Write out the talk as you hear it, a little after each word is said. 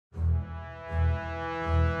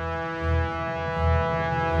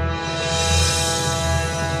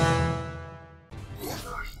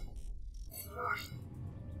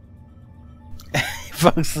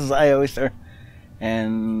folks, this is ioEther,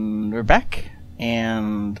 and we're back,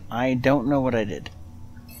 and I don't know what I did.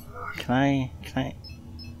 Can I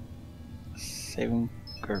save him,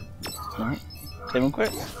 or, no, save him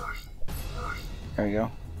quick? There we go.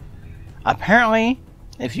 Apparently,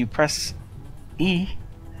 if you press E,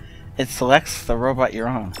 it selects the robot you're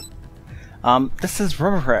on. This is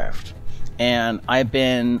Robocraft, and I've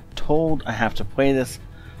been told I have to play this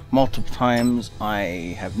multiple times.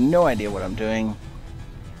 I have no idea what I'm doing,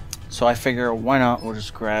 so I figure why not, we'll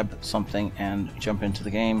just grab something and jump into the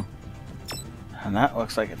game. And that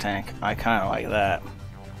looks like a tank. I kind of like that.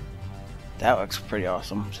 That looks pretty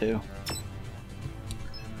awesome too.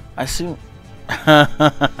 I assume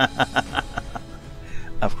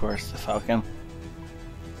of course the Falcon.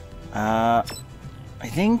 I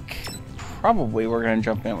think probably we're gonna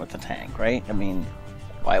jump in with the tank, right? I mean,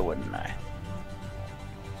 why wouldn't I?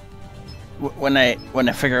 When I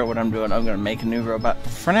figure out what I'm doing, I'm gonna make a new robot. But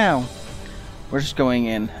for now, we're just going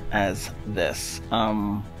in as this.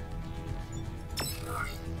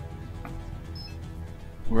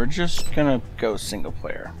 We're just gonna go single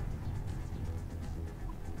player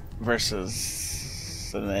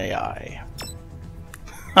versus an AI.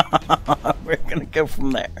 We're gonna go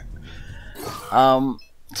from there.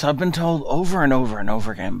 So I've been told over and over and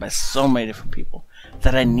over again by so many different people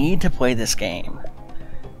that I need to play this game.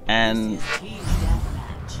 And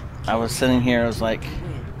I was sitting here, I was like,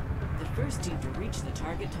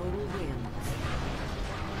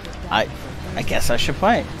 I guess I should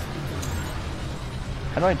play.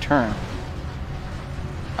 How do I turn?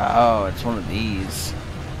 Oh, it's one of these.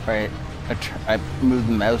 Right. I move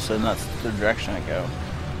the mouse and that's the direction I go.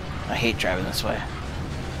 I hate driving this way.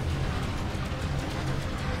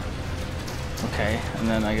 Okay, and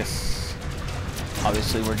then I guess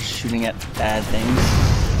obviously we're just shooting at bad things.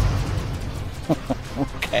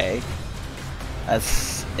 Okay.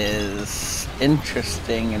 This is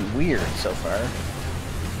interesting and weird so far.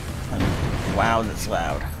 And wow, that's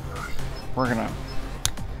loud. We're gonna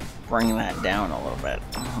bring that down a little bit.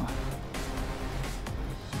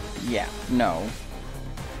 Yeah, no.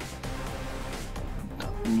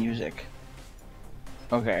 Music.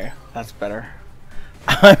 Okay, that's better.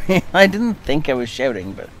 I mean, I didn't think I was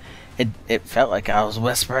shouting, but it felt like I was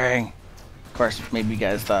whispering. Of course, maybe you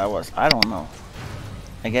guys thought I was. I don't know.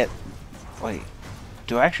 Wait,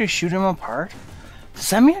 do I actually shoot him apart? Does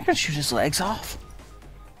that mean I can shoot his legs off?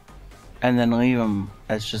 And then leave him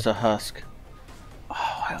as just a husk?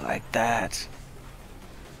 Oh, I like that.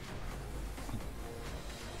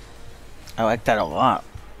 I like that a lot.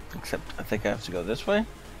 Except I think I have to go this way.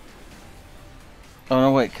 Oh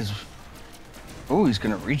no, wait, because... Oh, he's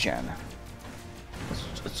gonna regen.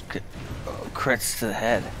 Let's get crits to the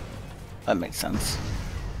head. That makes sense.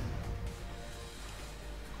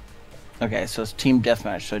 Okay, so it's team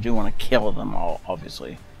deathmatch, so I do want to kill them all,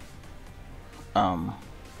 obviously.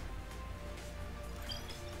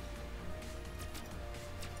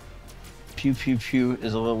 Pew pew pew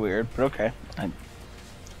is a little weird, but okay.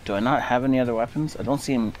 Do I not have any other weapons? I don't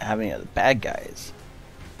see him have any other bad guys.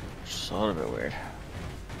 Which is a little bit weird.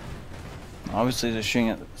 Obviously they're shooting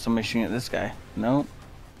at somebody shooting at this guy. No.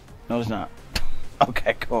 No, he's not.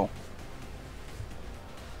 Okay, cool.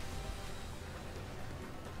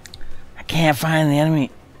 I can't find the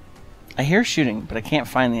enemy. I hear shooting, but I can't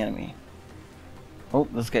find the enemy. Oh,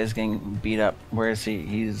 this guy's getting beat up. Where is he?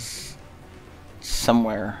 He's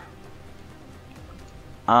somewhere.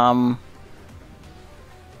 I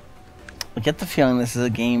get the feeling this is a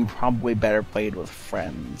game probably better played with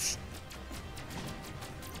friends.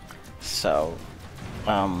 So,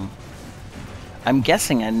 I'm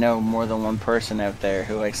guessing I know more than one person out there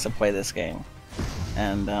who likes to play this game.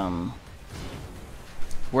 And,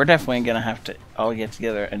 we're definitely gonna have to all get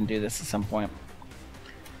together and do this at some point.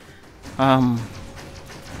 Oh,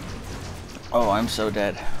 I'm so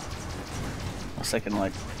dead. Unless I can,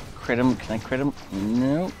 like, crit him. Can I crit him?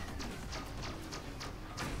 Nope.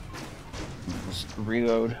 Just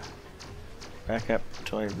reload. Back up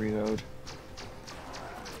until I reload.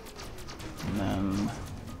 And then...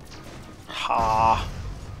 Ha!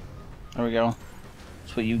 There we go.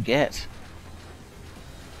 That's what you get.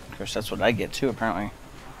 Of course, that's what I get too, apparently.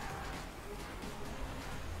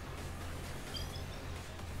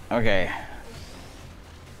 Okay.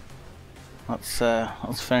 Let's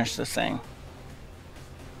finish this thing.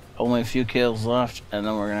 Only a few kills left, and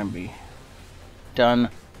then we're gonna be done.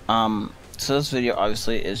 So this video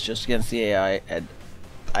obviously is just against the AI, and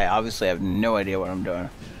I obviously have no idea what I'm doing.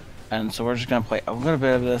 And so we're just gonna play a little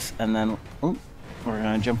bit of this, and then we're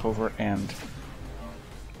gonna jump over and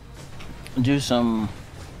do some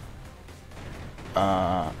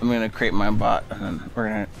I'm gonna create my bot, and then we're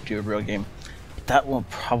gonna do a real game. But that will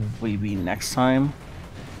probably be next time.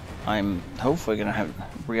 I'm hopefully gonna have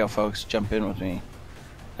real folks jump in with me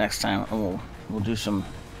next time, and we'll do some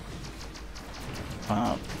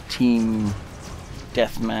team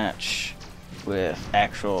deathmatch with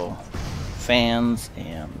actual fans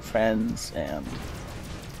and friends and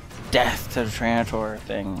death to the Tranitor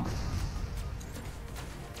thing.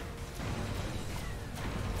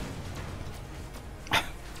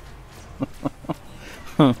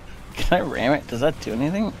 Can I ram it? Does that do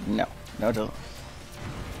anything? No. No, it doesn't.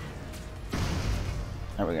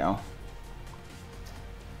 There we go.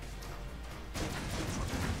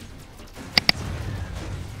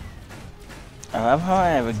 I love how I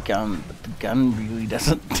have a gun, but the gun really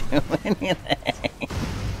doesn't do anything.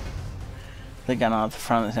 The gun on the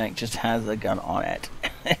front of the tank just has the gun on it.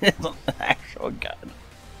 It isn't an actual gun.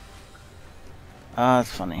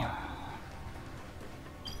 That's funny.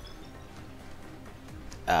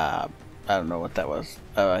 I don't know what that was.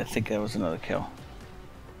 I think that was another kill.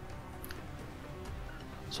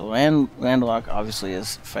 So Landlock obviously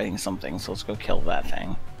is fighting something, so let's go kill that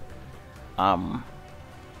thing.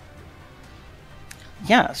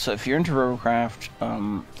 Yeah, so if you're into Robocraft,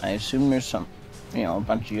 I assume there's some, you know, a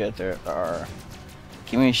bunch of you out there that are.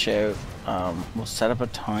 Give me a shout. We'll set up a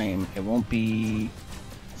time. It won't be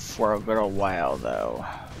for a little while though,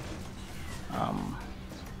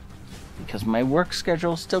 because my work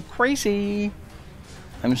schedule is still crazy.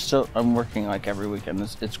 I'm working like every weekend.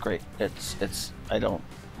 It's great. I don't.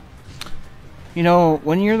 You know,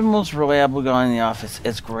 when you're the most reliable guy in the office,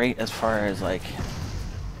 it's great as far as like,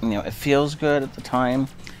 you know, it feels good at the time.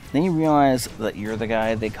 Then you realize that you're the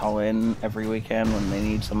guy they call in every weekend when they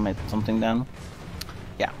need something done.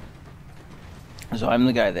 Yeah. So I'm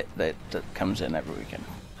the guy that comes in every weekend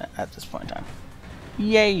at this point in time.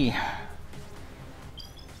 Yay!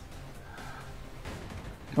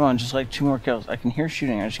 Come on, just like 2 more kills. I can hear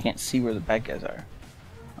shooting, I just can't see where the bad guys are.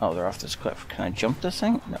 Oh, they're off this cliff. Can I jump this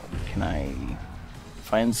thing? No. Can I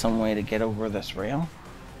find some way to get over this rail?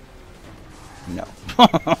 No.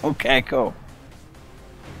 Okay, cool.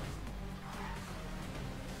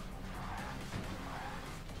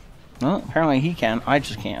 Well, apparently he can. I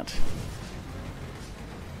just can't.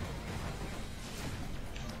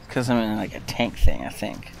 Because I'm in like a tank thing, I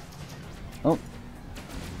think. Oh.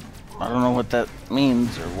 I don't know what that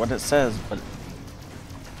means or what it says, but...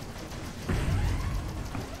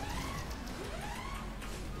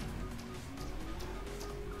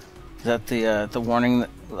 Is that the warning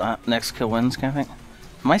that next kill wins kind of thing?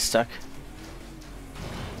 Am I stuck?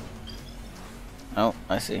 Oh,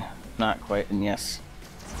 I see. Not quite, and yes.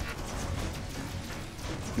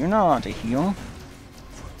 You're not allowed to heal.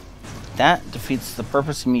 That defeats the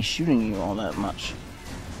purpose of me shooting you all that much.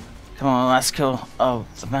 Come on, last kill of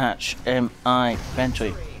the match. Am I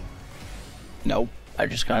eventually? Nope, I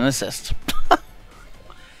just got an assist.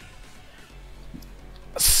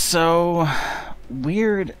 So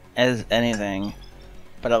weird as anything,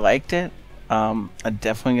 but I liked it. I'm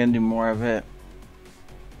definitely gonna do more of it.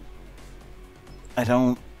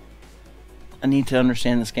 I need to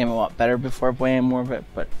understand this game a lot better before playing more of it,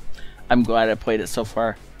 but I'm glad I played it so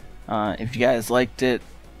far. If you guys liked it,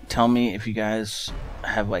 tell me if you guys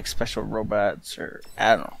have like special robots or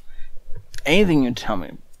I don't know. Anything you tell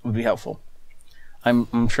me would be helpful.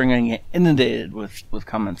 I'm sure I'm gonna get inundated with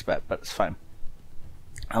comments, but it's fine.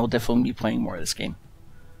 I will definitely be playing more of this game.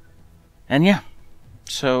 And yeah,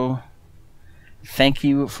 so thank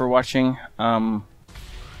you for watching. I've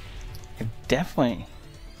definitely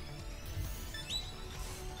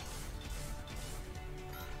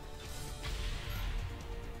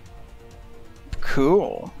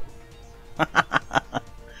cool.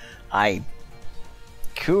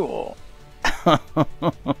 Cool.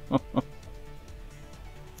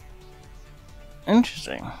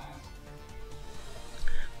 Interesting.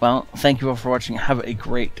 Well, thank you all for watching. Have a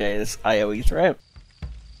great day. This is ioEther out.